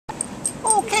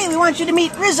Okay, we want you to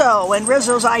meet Rizzo, and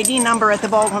Rizzo's ID number at the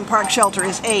Baldwin Park shelter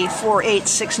is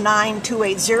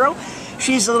A4869280.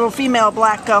 She's a little female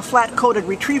black flat-coated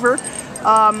retriever.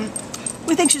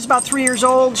 We think she's about 3 years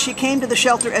old. She came to the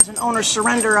shelter as an owner's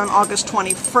surrender on August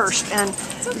 21st, and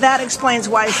that explains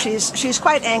why she's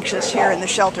quite anxious here in the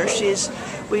shelter.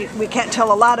 We can't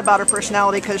tell a lot about her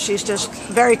personality because she's just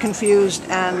very confused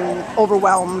and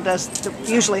overwhelmed, as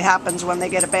usually happens when they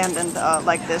get abandoned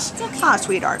like this. Ah,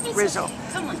 sweetheart, Rizzo.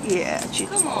 Come on. Yeah,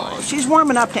 she's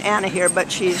warming up to Anna here,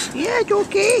 but yeah, it's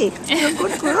okay. You're a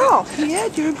good girl. Yeah,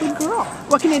 you're a good girl.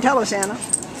 What can you tell us, Anna?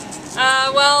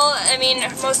 Well, I mean,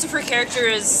 most of her character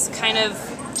is kind of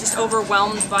just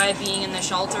overwhelmed by being in the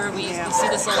shelter. We see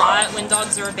this a lot when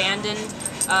dogs are abandoned.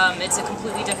 It's a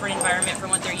completely different environment from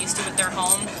what they're used to with their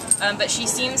home. But she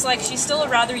seems like she's still a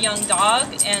rather young dog,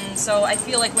 and so I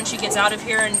feel like when she gets out of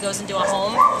here and goes into a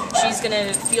home, she's going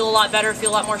to feel a lot better,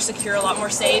 feel a lot more secure, a lot more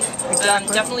safe.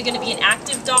 Exactly. Definitely going to be an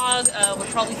active dog, would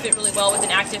probably fit really well with an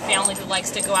active family who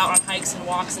likes to go out on hikes and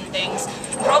walks and things.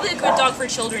 And probably a good dog for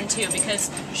children too,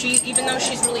 because even though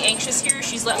she's really anxious here,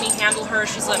 she's let me handle her,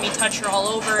 she's let me touch her all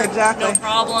over, exactly. No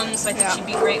problems. I think she'd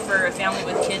be great for a family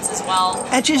with kids as well.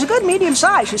 And she's a good medium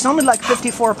size. She's only like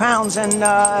 54 pounds, and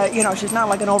you know, she's not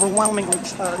like an overwhelmingly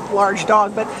large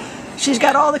dog, but she's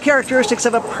got all the characteristics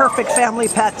of a perfect family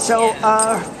pet. So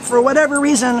for whatever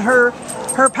reason, her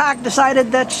pack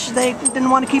decided that they didn't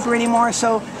want to keep her anymore,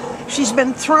 so she's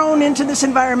been thrown into this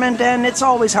environment, and it's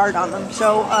always hard on them.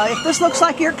 So if this looks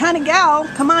like your kind of gal,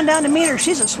 come on down to meet her.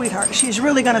 She's a sweetheart. She's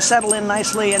really going to settle in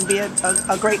nicely and be a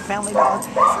great family dog.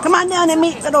 Come on down and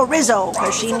meet little Rizzo,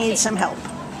 because she needs some help.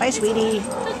 Bye, sweetie.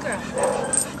 Good girl.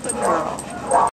 Good girl.